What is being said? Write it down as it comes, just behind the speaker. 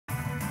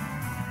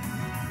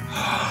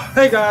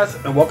Hey guys,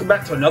 and welcome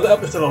back to another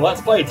episode of Let's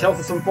Play Tales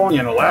of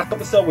Symphonia. In the last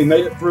episode, we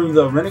made it through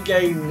the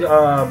Renegade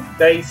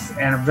base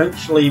and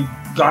eventually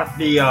got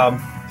the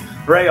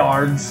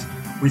Rayards.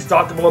 We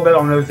stopped a little bit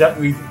on those.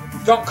 We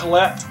got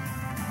Colette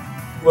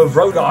with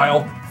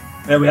Rodile,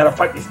 and we had to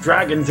fight these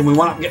dragons, and we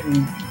wound up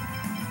getting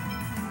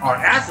our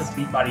asses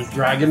beat by these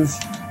dragons.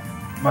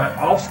 But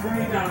off screen,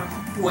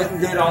 I went and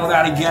did all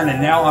that again,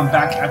 and now I'm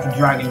back at the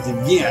dragons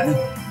again.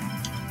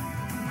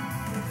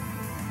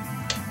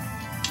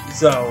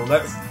 So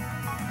let's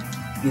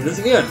do this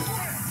again.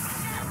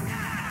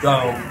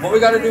 So what we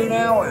got to do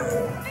now is,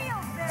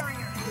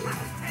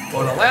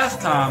 well, the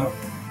last time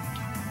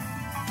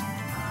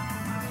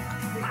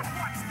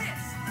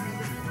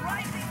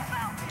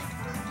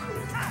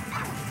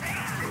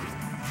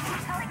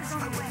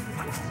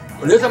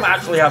this time I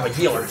actually have a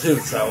healer too,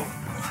 so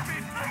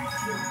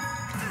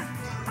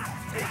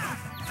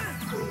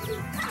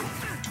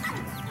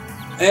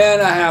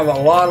and I have a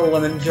lot of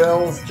lemon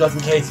gels just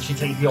in case she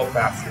can't heal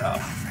fast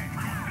enough.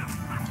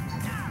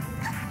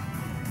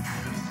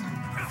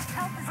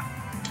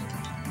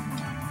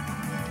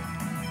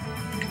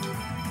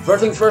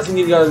 First things first, we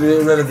need to get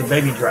rid of the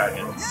baby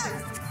dragons.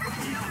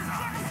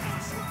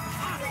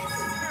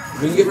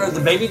 If we can get rid of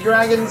the baby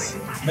dragons,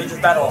 it makes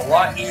this battle a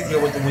lot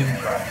easier with the winged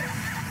dragon.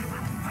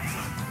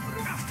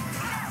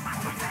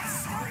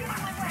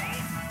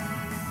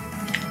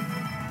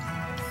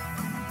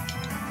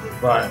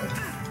 Right.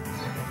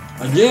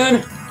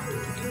 Again.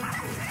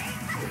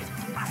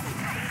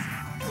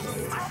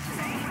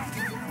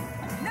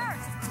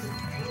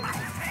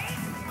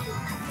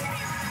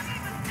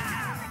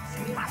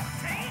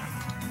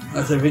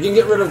 So if we can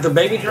get rid of the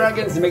baby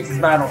dragons, it makes this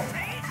battle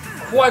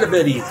quite a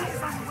bit easier.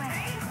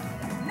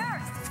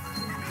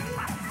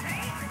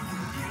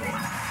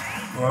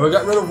 Well, we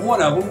got rid of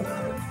one of them.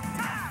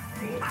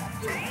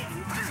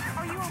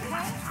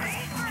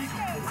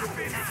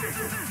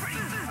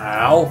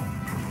 Ow.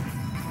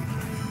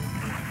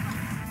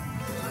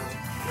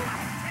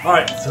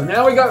 Alright, so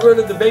now we got rid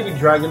of the baby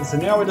dragons, so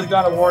now we just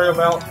gotta worry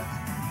about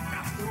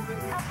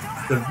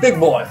the big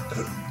boy.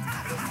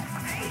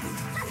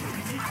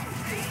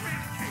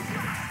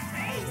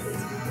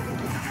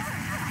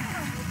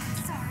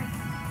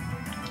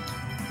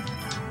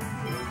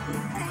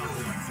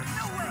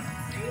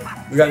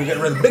 We gotta get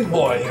rid of the big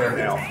boy here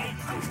now.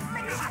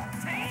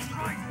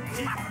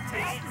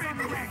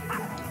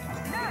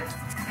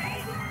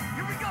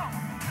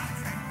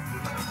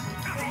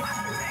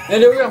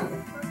 And there we go.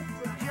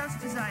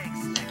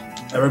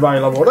 Everybody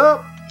leveled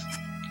up.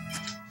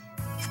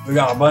 We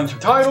got a bunch of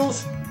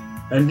titles.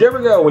 And there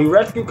we go, we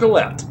rescued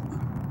Colette.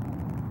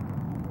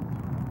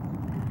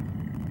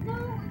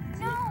 No,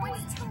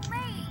 it's too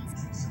late.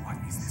 What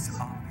is this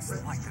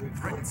ominous light that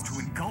threatens to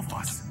engulf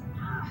us?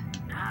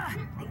 I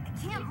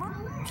can't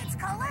move. It's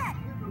Colette.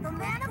 The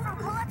mana from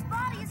Colette's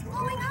body is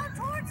flowing out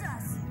towards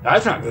us.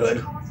 That's not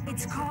good.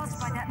 It's caused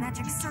by that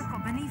magic circle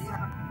beneath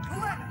her.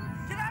 Colette,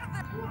 get out of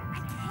there. I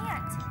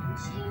can't.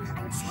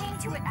 I'm chained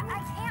to it. I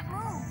can't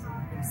move.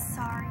 I'm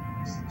sorry.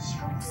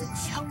 She's a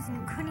chosen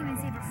who couldn't even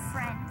save her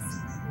friends,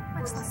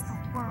 much less the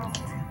world.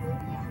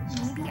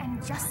 Maybe I'm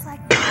just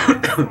like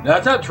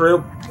That's not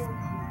true.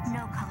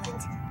 No,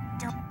 Colette.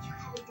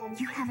 Don't.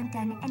 You haven't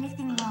done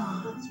anything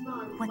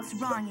wrong. What's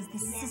wrong is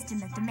this system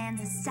that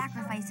demands the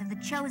sacrifice of the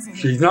chosen.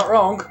 She's not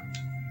wrong.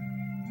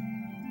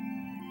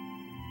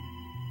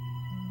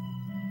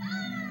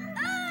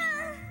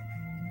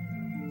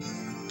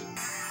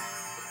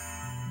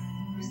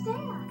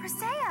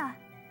 Presea!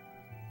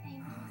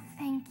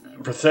 Thank you.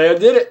 Presea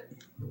did it.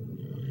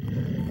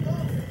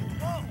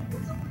 Whoa!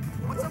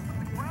 What's up with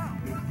the ground?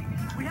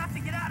 We have to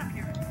get out of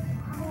here.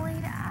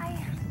 Boyd,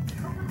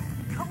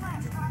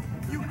 Colette,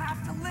 you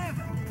have to live.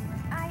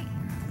 I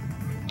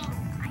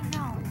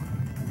know.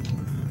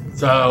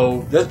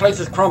 So, this place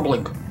is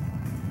crumbling.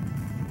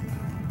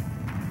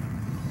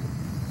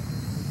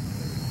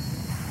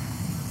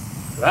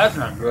 That's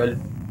not good.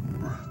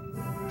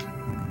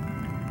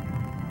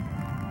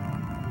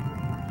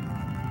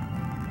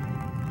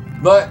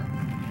 But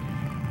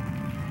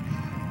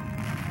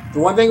the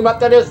one thing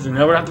about that is you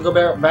never have to go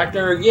back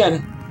there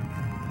again.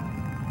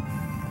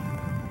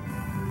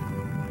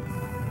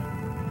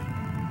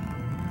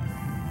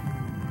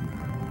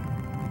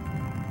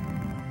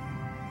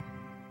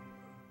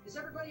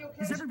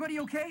 Is everybody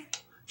okay?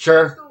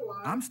 Sure.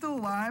 I'm still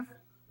alive.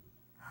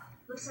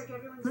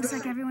 Looks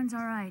like everyone's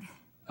all right.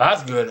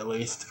 That's good at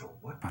least.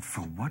 But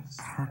for what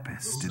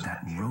purpose did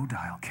that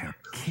Rodile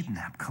character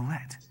kidnap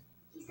Colette?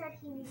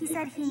 He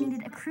said he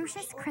needed a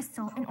crucius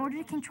crystal in order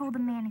to control the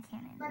mana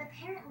cannon.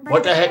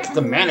 What the heck's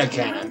the mana It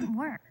cannon? didn't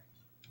work.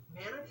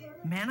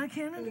 Mana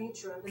cannon?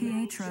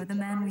 Pietro, the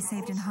man we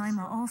saved in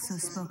Haima, also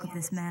spoke of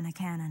this mana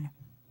cannon.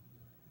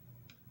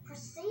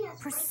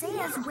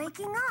 Presea's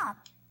waking up.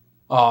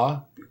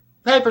 Aw.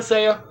 Hey,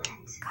 Presea.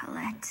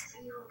 Colette,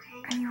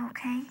 are you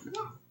okay?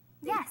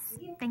 Yes,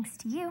 thanks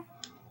to you.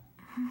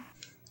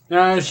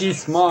 She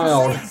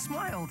smiled. She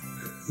smiled.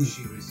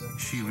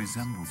 She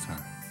resembles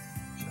her.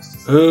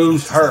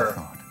 Who's her?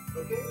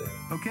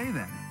 Okay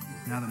then.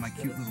 Now that my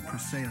cute little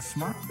Perseia's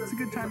smart, it's a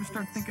good time to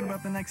start thinking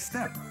about the next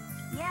step.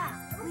 Yeah,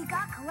 we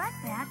got Colette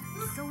back,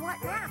 so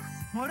what now?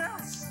 What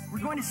else? We're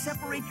going to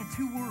separate the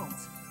two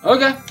worlds.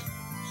 Okay.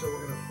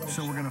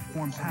 So we're gonna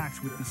form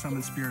pacts with the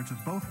summoned spirits of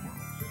both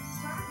worlds.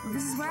 Well,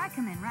 this is where I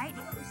come in, right?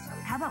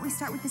 How about we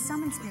start with the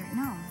summon spirit?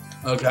 No.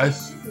 Okay.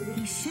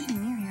 He should be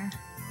near here.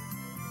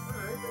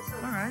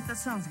 All right, that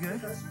sounds good.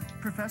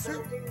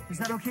 Professor, is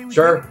that okay with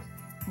Sure. you?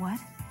 What?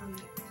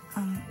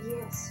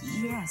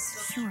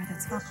 Yes, sure,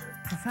 that's fine.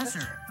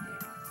 Professor,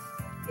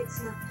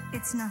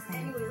 It's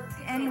nothing.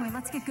 Anyway,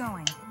 let's get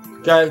going.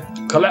 Okay.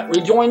 Colette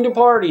rejoined the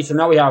party, so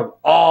now we have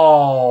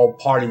all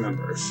party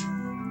members.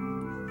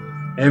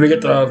 And we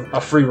get a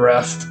free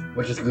rest,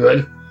 which is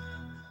good.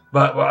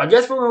 But well, I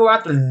guess we're going to go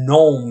after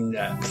Gnome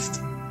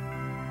next.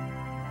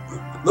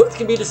 Looks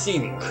can be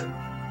deceiving.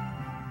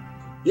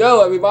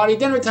 Yo, everybody,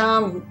 dinner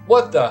time.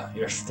 What the?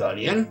 You're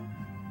studying?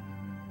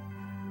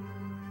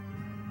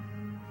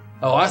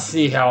 Oh, I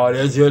see how it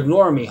is. You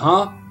ignore me,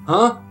 huh?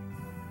 Huh?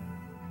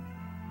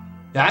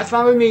 That's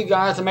fine with me,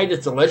 guys. I made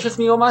this delicious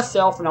meal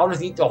myself, and I'll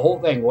just eat the whole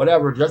thing.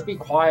 Whatever, just be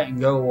quiet and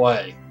go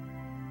away.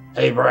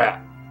 Hey,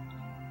 brat.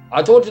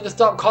 I told you to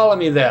stop calling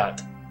me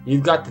that.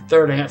 You've got the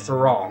third answer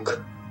wrong.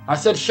 I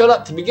said shut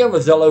up to begin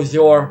with, Zelos.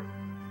 You're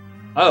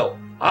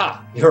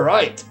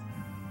right.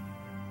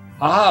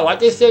 Like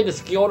they say, the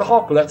skilled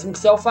hawk lets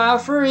himself fly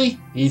free.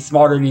 He's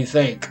smarter than you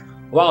think.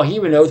 Wow, he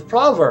even knows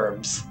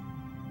proverbs.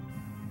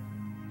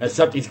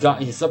 Except he's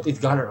got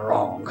it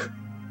wrong.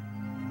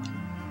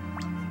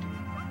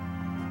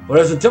 Well,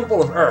 there's the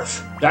Temple of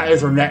Earth. That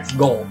is our next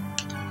goal.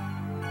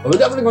 But we're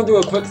definitely going to do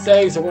a quick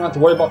save, so we don't have to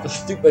worry about the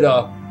stupid,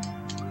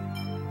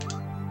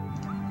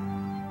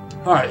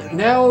 Alright,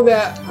 now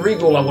that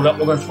Regal leveled up,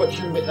 we're going to switch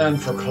him in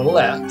for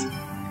Colette.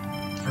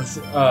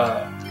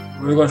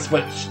 We're going to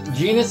switch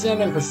Genus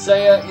in and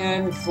Perseia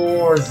in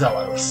for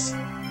Zelos.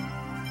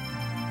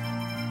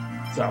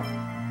 So.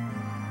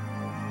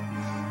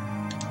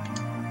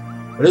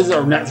 But this is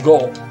our next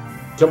goal.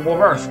 Temple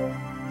of Earth.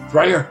 It's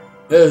right here.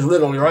 It is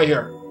literally right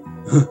here.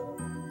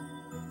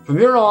 From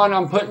here on,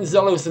 I'm putting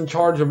Zelos in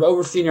charge of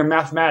overseeing your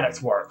mathematics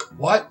work.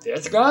 What?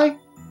 This guy?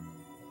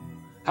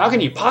 How can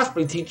he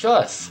possibly teach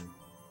us?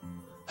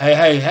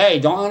 Hey,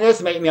 don't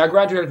underestimate me. I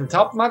graduated at the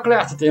top of my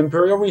class at the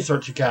Imperial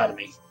Research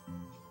Academy.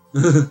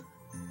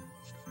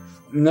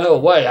 No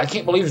way. I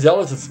can't believe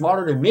Zelos is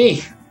smarter than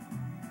me.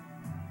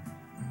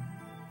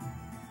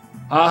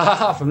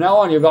 From now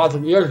on, you're about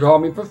to call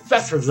me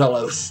Professor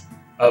Zelos.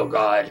 Oh,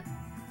 God.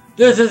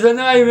 This is a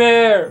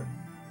nightmare!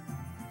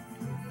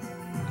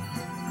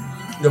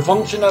 The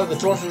function of the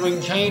Sorcerer's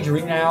Ring changed.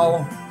 Read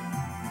now.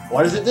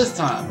 What is it this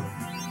time?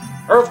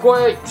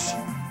 Earthquakes!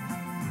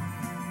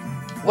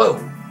 Whoa.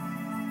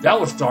 That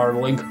was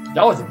startling.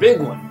 That was a big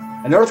one.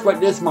 An earthquake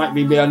this might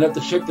be big enough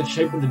to shape the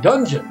shape of the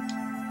dungeon.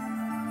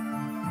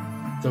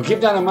 So keep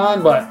that in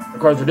mind, but of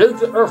course it is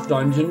the Earth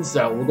Dungeon,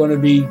 so we're going to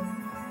be...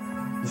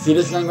 You see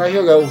this thing right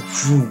here go...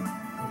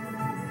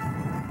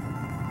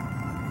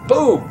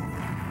 Boom!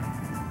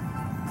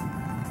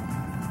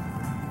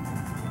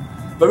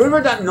 But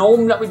remember that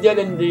gnome that we did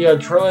in the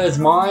Trilla's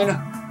mine?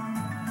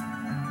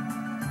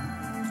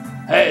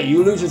 Hey,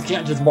 you losers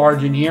can't just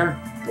barge in here.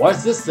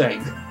 What's this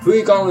thing? Who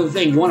you calling the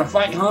thing? You want to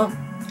fight, huh?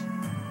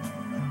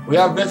 We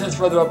have business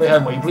further up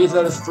ahead. Will you please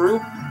let us through?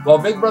 Well,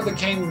 Big Brother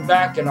came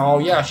back and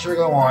all. Yeah, sure,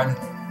 go on.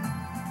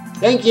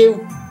 Thank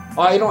you.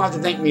 Oh, you don't have to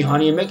thank me,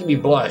 honey. You're making me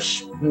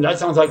blush. That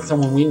sounds like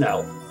someone we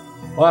know.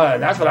 Well,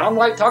 that's what I'm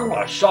like. Talking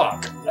about a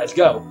shock. Let's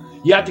go.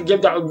 You have to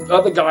give that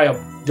other guy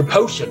the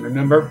potion,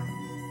 remember?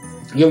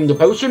 Give him the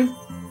potion?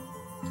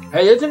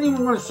 Hey, isn't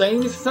anyone going to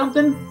say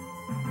something?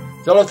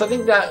 So, I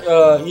think that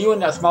you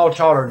and that small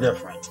child are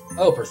different.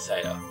 Oh,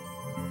 Perseia.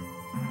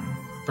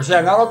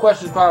 Perseia, not all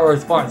questions require a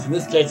response. In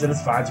this case, it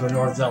is fine to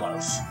ignore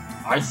Zelos.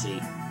 I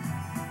see.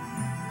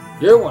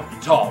 You're one to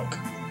talk.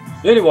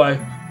 Anyway,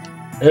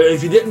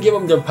 if you didn't give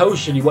him the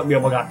potion, you wouldn't be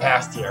able to get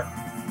past here.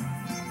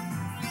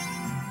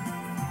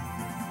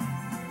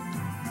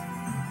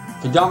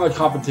 Kadama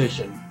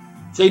competition.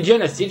 Say,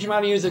 Genis, teach him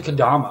how to use a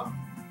Kadama.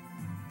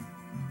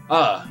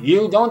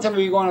 You don't tell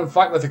me you're going to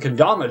fight with a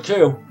Kadama,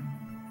 too.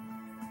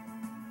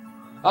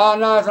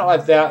 No, it's not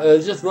like that.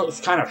 It just looks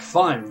kind of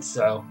fun,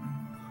 so...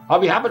 I'll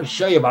be happy to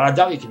show you, but I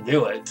doubt you can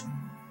do it.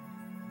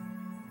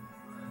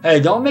 Hey,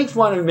 don't make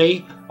fun of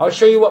me. I'll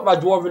show you what my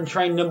dwarven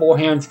trained nimble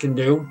hands can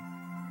do.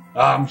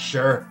 I'm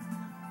sure.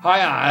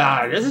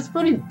 This is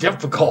pretty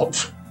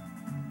difficult.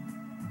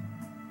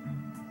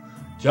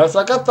 Just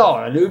like I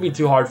thought. I knew it'd be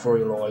too hard for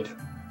you, Lloyd.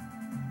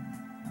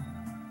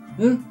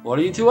 What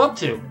are you two up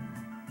to?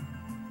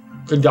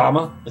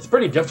 Kadama, it's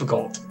pretty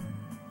difficult.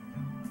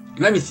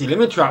 Let me see. Let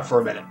me try it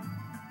for a minute.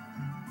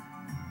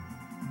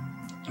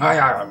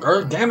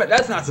 Girl, damn it,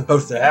 that's not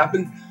supposed to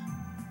happen.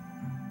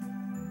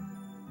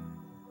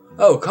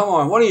 Oh, come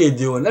on, what are you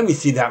doing? Let me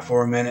see that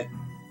for a minute.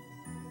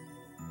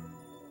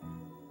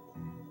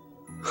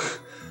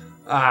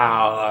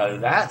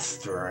 That's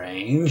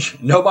strange.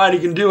 Nobody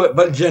can do it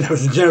but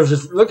Genos. Genos,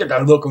 just look at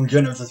that look on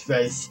Genos'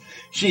 face.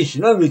 Sheesh,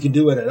 none of you can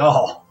do it at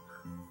all.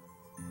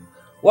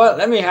 What?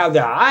 Let me have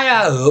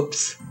that.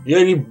 Oops.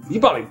 You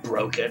probably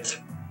broke it.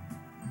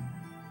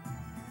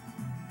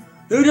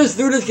 Who just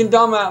threw this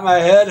condom at my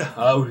head?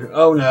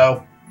 Oh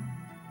no.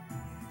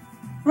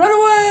 Run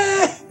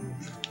away!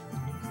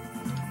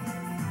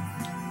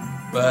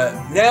 But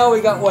now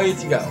we got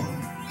ways to go.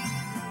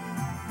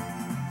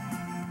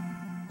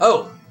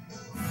 Oh.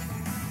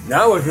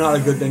 That was not a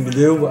good thing to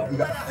do.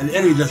 An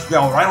enemy just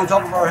fell right on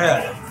top of our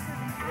head.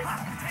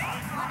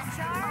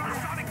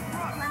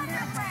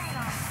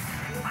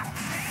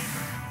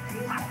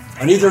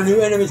 And these are new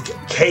enemies,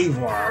 cave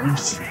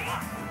worms.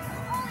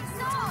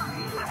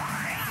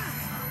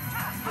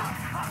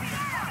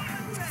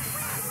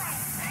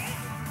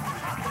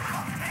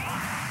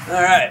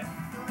 Alright.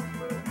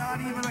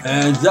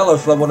 And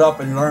Zealous leveled up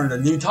and learned a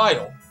new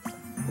title.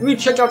 Let me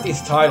check out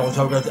these titles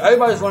because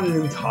everybody's learning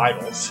new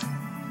titles.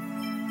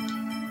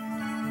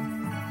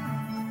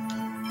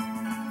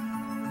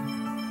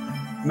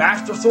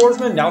 Master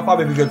Swordsman, that would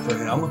probably be good for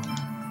him.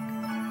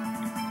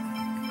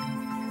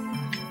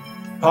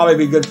 Probably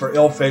be good for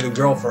Ill-Fated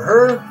Girl for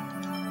her.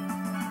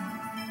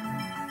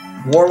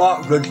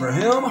 Warlock, good for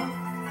him.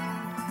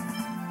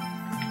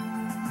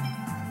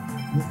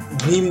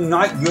 Gleaming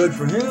Knight, good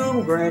for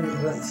him.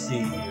 Let's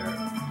see here.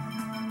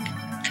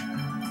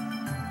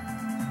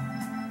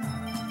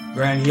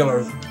 Grand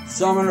Healer,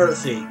 Summoner, let's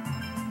see.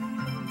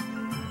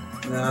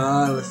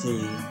 Let's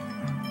see.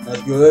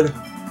 That's good.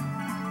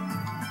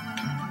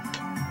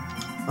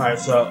 Alright,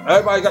 so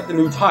everybody got the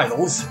new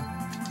titles.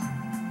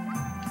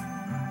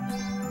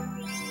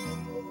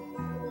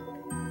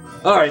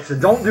 Alright, so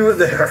don't do it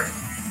there.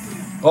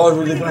 Oh,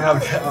 we're gonna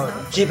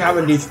have keep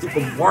having these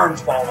stupid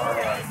worms fall on our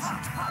heads.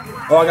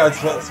 Oh, I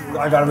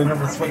gotta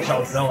remember to switch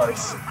out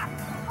Zealous.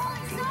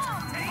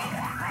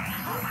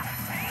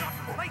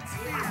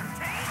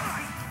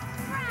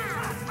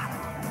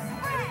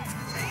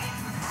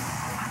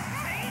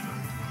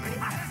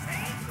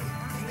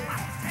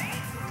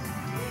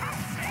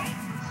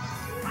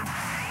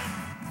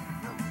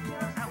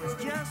 That was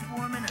just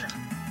warming up.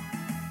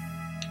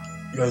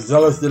 Because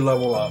Zealous did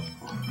level up.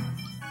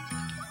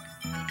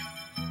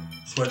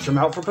 Switch him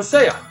out for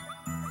Pasea.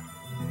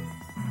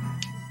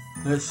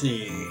 Let's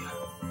see.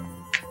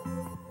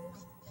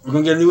 We're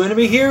gonna get a new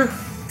enemy here.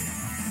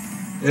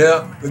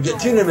 Yeah, we get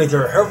two enemies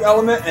here: Earth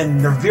Element and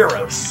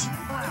Nerviros.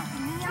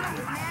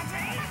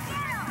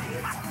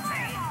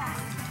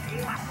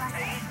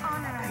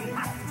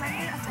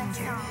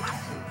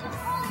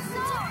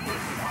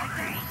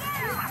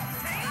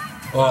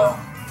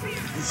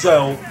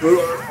 So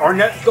our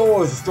next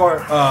goal is to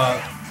start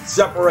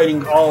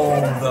separating all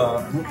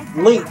the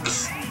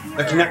links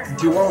that connect the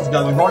two worlds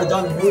together. We've already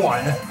done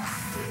one,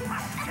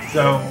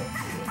 so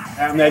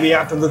maybe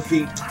after the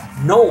defeat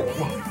Gnome,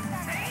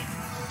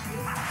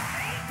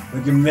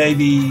 we can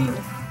maybe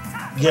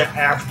get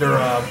after.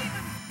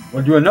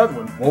 We'll do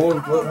another one.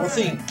 We'll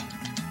see.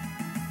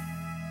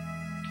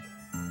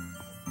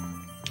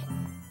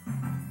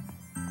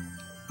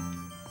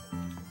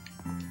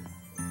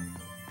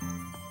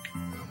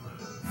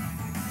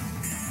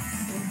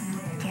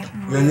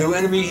 We got a new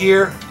enemy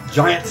here,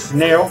 Giant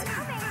Snail.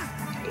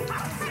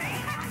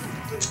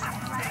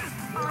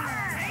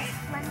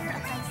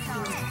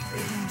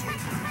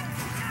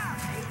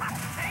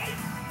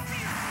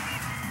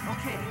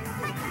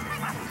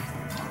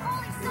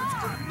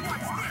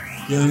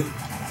 Yeah,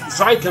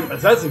 Side Temp,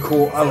 that's a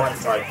cool. I like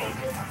Side Temp.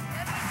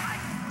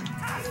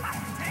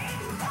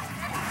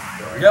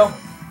 There we go.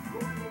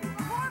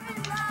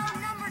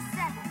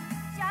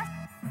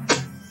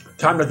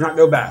 Time does not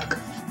go back.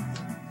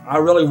 I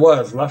really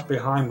was left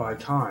behind by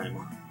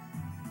time.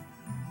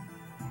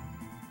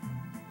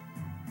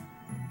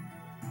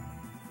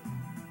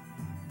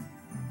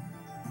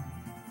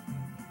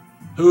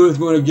 Who is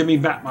going to give me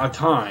back my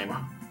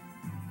time?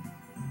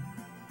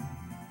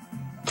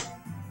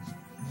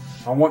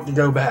 I want to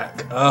go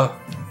back.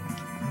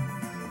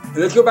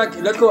 Let's go back.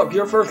 Let's go up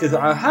here first because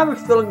I have a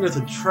feeling there's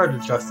a treasure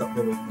chest up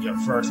there we can get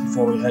first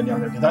before we head down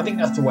there because I think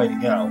that's the way to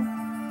go.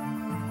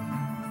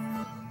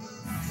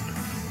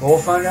 But we'll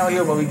find out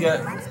here when we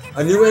get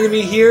a new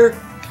enemy here.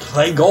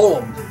 Clay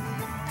Golem.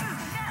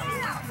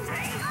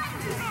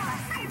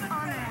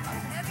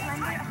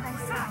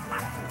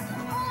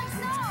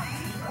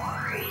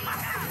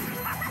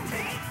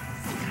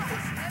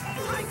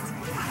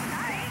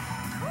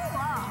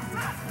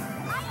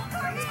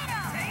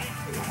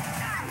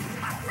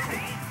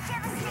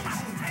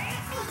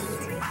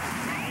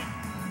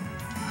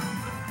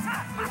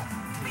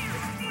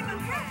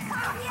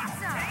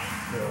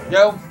 There we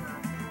go.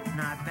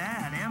 Not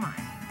bad, am I?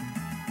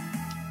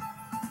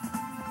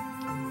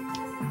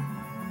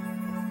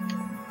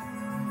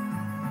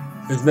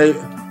 It's maybe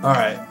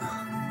alright.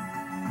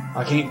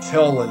 I can't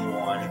tell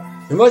anyone.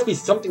 There must be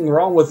something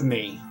wrong with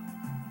me.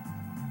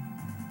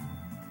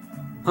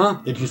 Huh?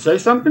 Did you say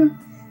something?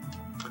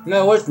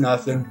 No, it's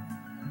nothing.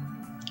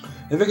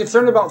 If you're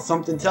concerned about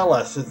something, tell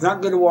us. It's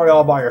not good to worry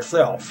all by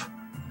yourself.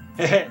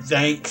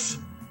 Thanks.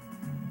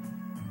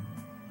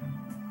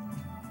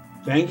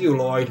 Thank you,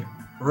 Lloyd.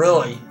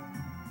 Really.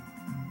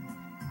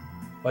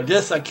 But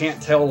this I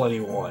can't tell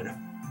anyone.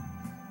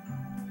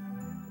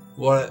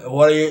 What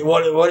are you,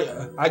 what,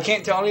 I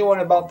can't tell anyone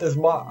about this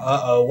box.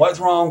 Uh-oh, what's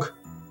wrong?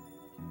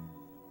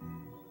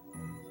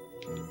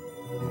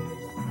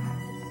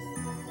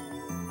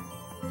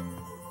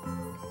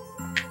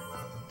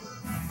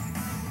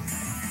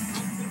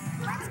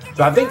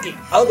 So I think the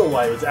other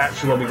way is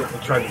actually where we get the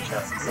treasure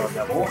chest and stuff,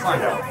 but we'll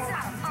find out.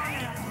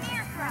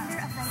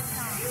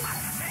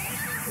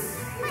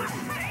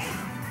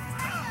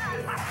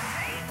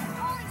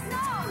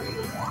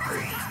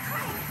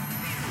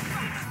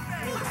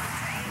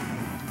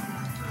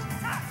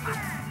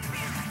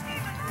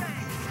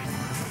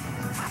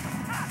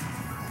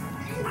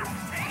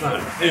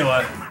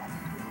 Anyway.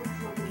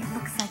 It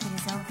looks like it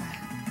is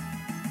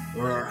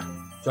over.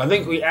 So I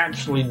think we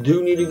actually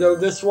do need to go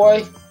this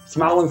way.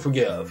 Smile and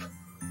forgive.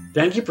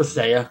 Thank you,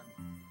 Persea.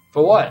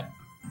 For what?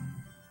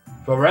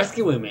 For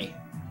rescuing me.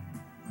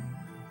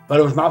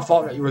 But it was my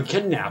fault that you were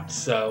kidnapped,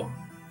 so...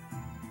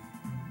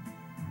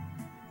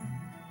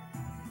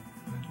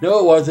 No,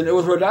 it wasn't. It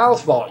was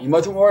Rodal's fault. You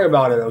mustn't worry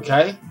about it,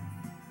 okay?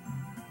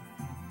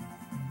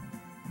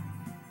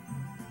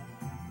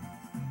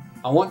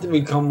 I want to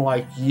become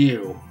like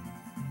you.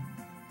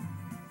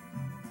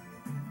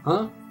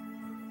 Huh?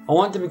 I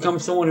want to become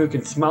someone who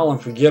can smile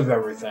and forgive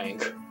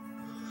everything.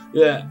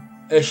 Yeah.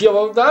 That's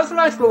a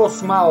nice little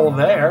smile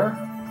there.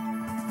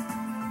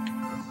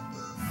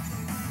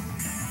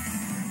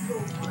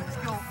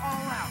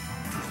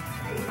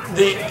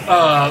 The,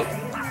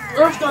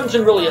 Earth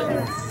Dungeon really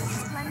isn't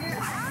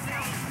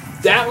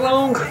that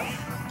long,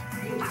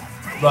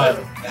 but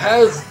it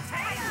has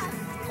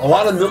a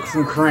lot of nooks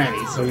and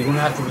crannies, so you're gonna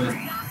have to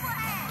be...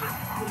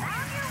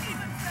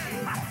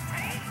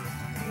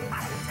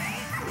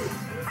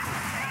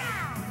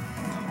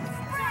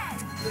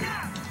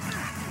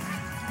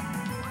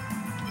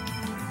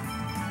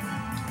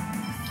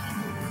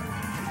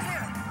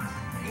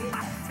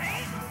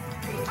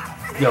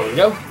 There we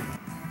go.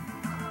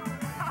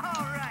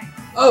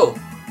 Oh!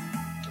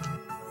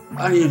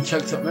 I need to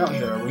check something out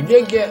here. We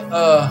did get,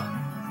 oh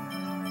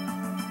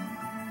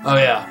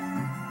yeah.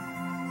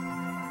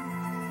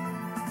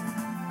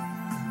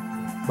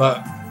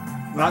 But,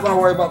 I'm not gonna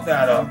worry about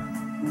that,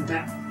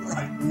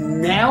 right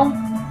now.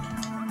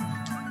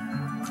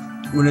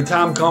 When the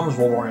time comes,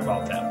 we'll worry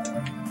about that.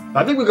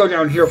 I think we go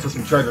down here for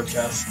some treasure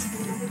chests.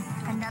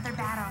 Another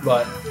battle.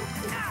 But,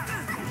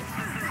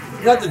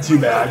 nothing too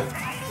bad.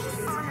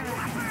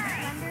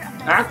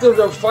 After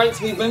the fights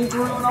we've been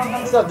through and all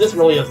that stuff, this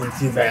really isn't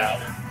too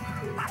bad.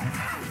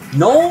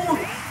 Gnome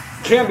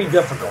can be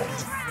difficult.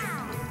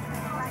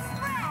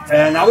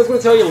 And I was going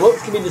to tell you,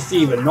 looks can be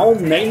deceiving.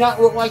 Gnome may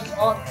not look like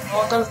all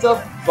kind of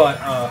stuff, but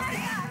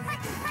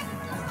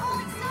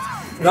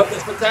nothing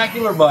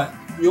spectacular. But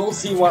you'll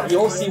see when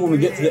we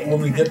get to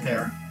when we get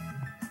there.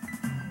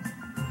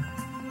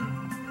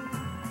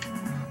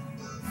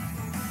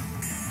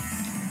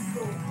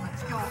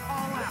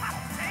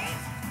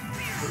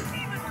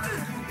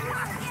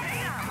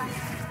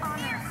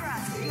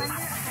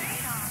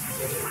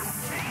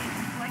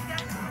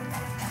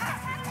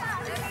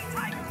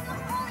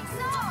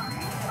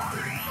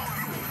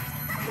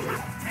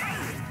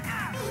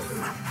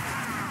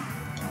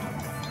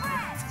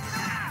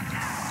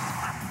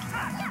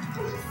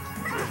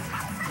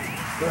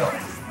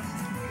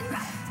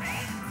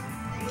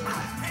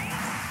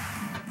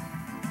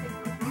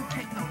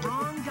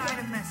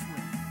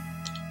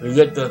 We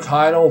get the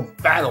title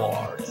Battle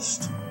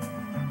Artist.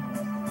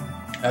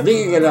 I think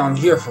you can get down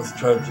here for the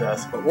treasure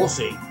chest, but we'll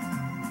see.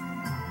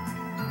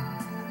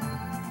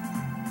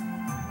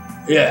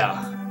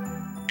 Yeah.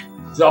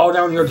 It's all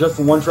down here just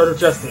for one treasure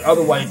chest. The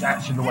other way is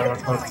actually the way we're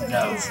supposed to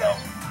go, so.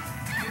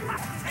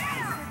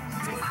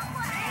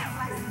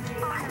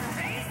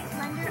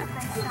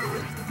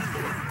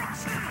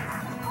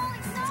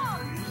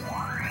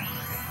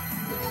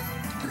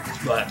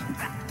 But,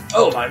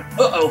 oh my,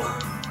 uh-oh.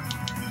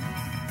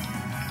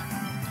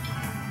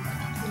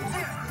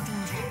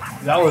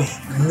 That was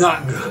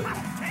not good.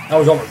 That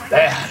was almost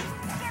bad.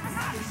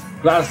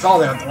 Glad I saw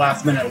that at the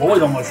last minute.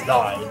 Lloyd almost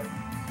died.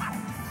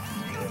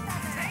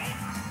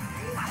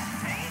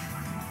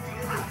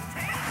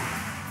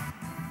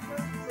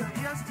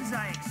 Just as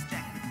I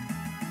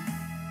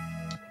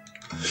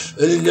expected.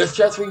 In this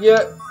chest we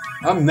get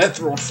a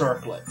mithril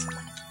circlet.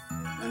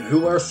 And who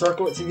wears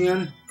circlets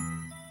again?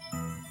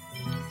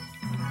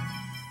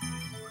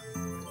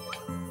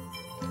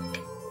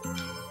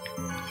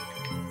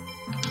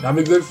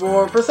 That'd be good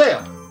for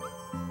Persea.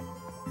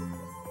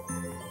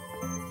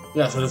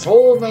 Yeah, so this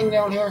whole thing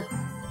down here.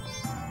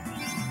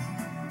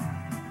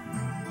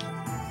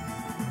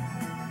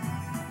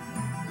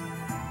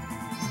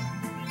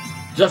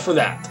 Just for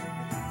that.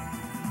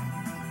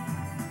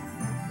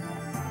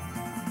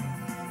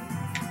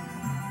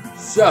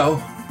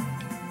 So,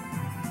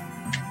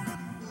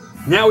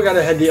 now we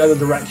gotta head the other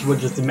direction,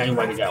 which is the main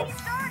way to go.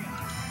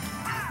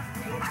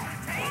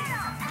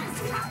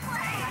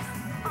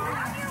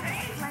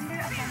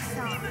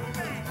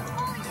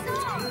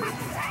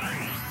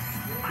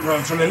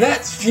 So the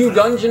next few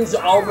dungeons,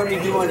 all we're going to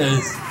be doing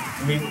is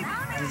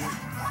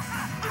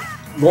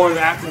going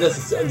after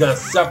this to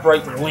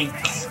separate the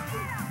links.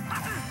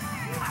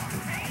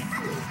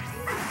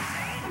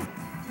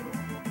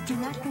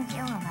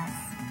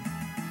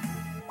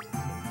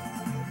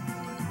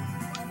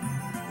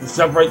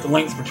 separate the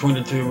links between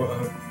the two,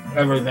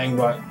 everything,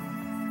 but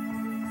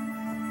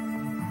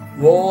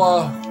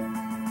we'll,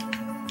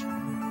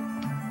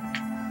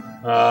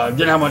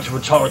 didn't have much of a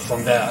choice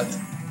on that.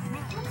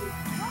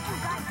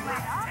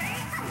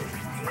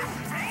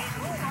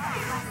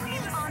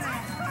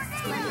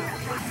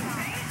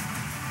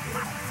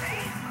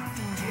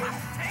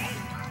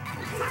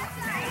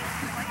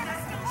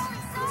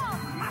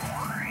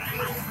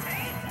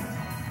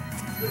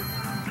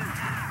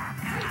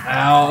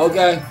 Ow,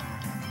 okay.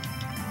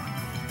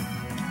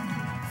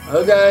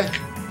 Okay.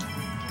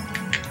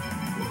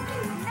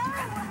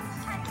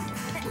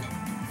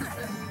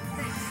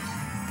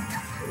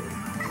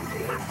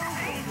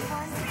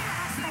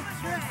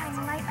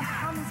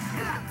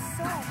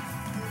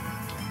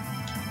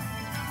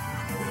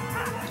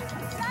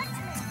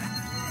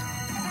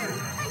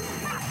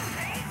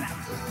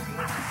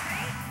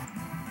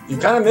 You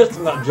kind of missed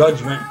on that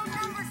judgment.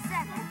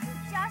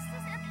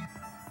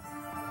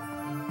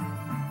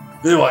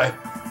 Anyway,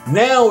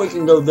 now we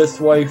can go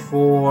this way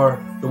for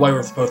the way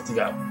we're supposed to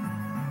go.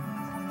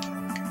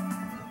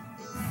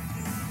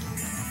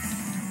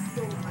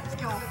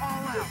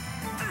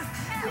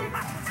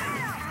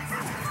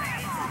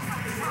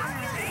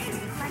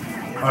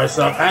 Alright,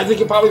 so as you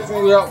can probably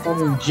figure out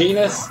from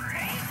Genus,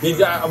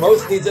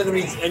 most of these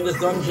enemies in this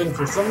dungeon,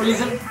 for some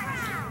reason,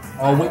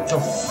 are weak to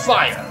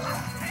fire.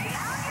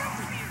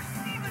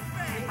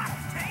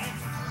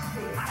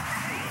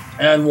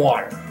 And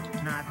water.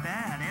 Not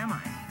bad, am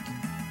I?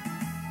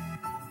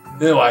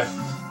 Anyway,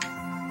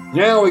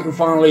 now we can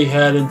finally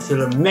head into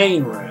the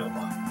main room.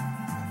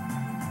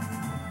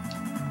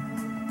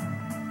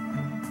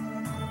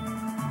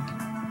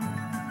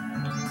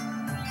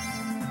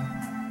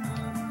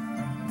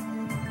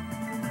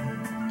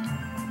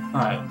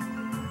 Alright,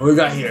 what we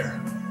got here?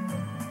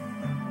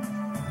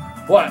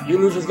 What, you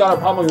losers got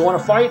a problem you want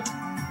to fight?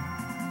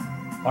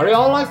 Are they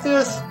all like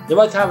this? They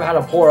must have had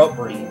a poor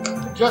upbringing,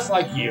 just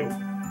like you.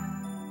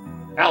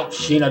 Ouch,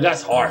 Sheena,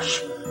 that's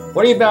harsh.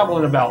 What are you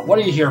babbling about? What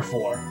are you here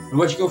for? And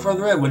once you go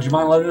further in, would you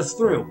mind letting us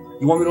through?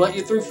 You want me to let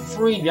you through for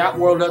free? The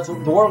world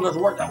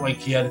doesn't work that way,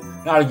 kid.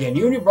 Not again.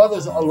 You and your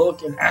brothers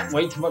look and act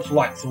way too much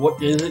alike, so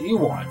what is it you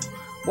want?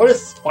 What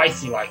is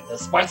spicy like?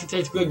 Does spicy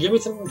taste good? Give me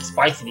something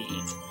spicy to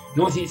eat.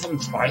 You want to eat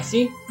something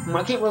spicy?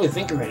 I can't really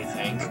think of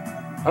anything.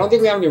 I don't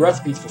think we have any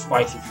recipes for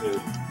spicy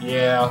food.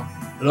 Yeah,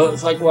 it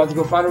looks like we'll have to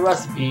go find a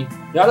recipe.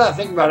 Now that I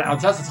think about it,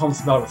 Altessa's home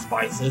smelled of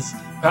spices.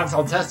 Perhaps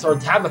Altessa or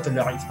Tabitha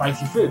like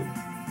spicy food.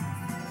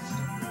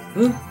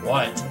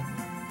 What?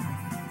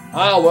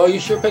 Ah, well, you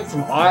sure picked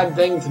some odd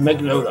things to make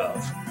note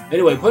of.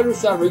 Anyway, putting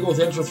aside Regal's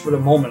interest for the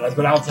moment, let's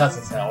go to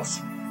Altessa's house.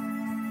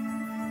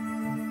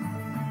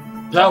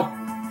 So,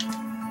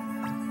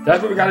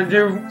 that's what we gotta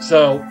do.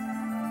 So,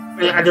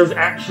 yeah, there's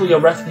actually a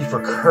recipe for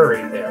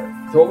curry there.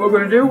 So what we're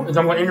gonna do is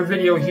I'm gonna end the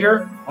video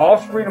here.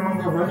 Off screen, I'm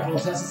gonna go run to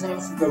Altessa's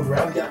house and go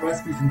grab that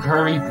recipe from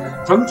curry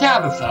from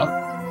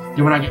Tabitha.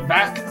 Then when I get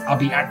back, I'll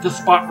be at this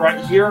spot right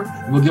here,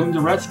 and we'll give them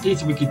the recipe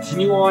so we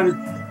continue on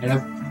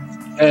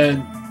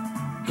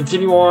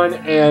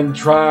and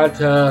try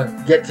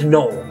to get to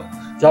know them.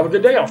 So have a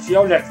good day. I'll see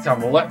y'all next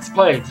time. Well, let's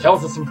play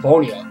Tales of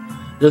Symphonia.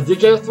 This is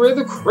DJ3,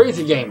 the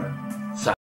Crazy Gamer.